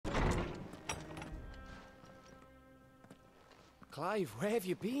Clive, where have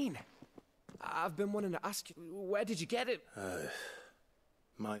you been? I've been wanting to ask you, where did you get it?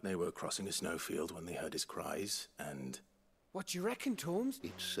 They were crossing a snowfield when they heard his cries, and... What do you reckon, Holmes?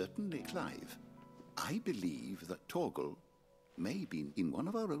 It's certainly Clive. I believe that Torgal may be in one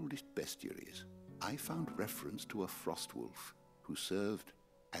of our oldest bestiaries. I found reference to a frost wolf who served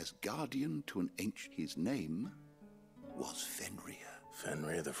as guardian to an ancient. His name was Fenrir.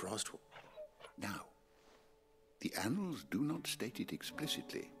 Fenrir the Frost Wolf. Now, the annals do not state it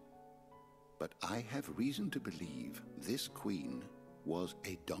explicitly, but I have reason to believe this queen was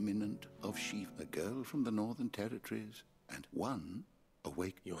a dominant of Shiva, a girl from the Northern Territories, and one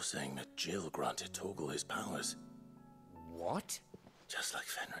awake. You're saying that Jill granted Torgal his powers? What? Just like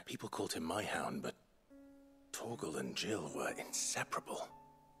Fenrir. People called him my hound, but Torgal and Jill were inseparable.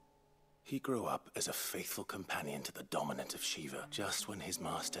 He grew up as a faithful companion to the dominant of Shiva, just when his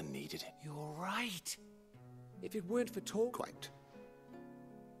master needed him. You're right. If it weren't for Torgal... Quite.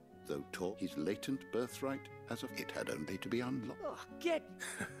 Though his latent birthright, as of it had only to be unlocked. Oh, get...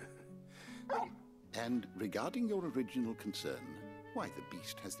 And regarding your original concern, why, the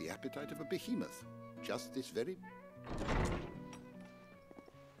beast has the appetite of a behemoth. Just this very... There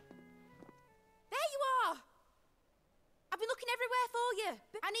you are! I've been looking everywhere for you.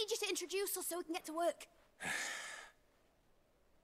 I need you to introduce us so we can get to work.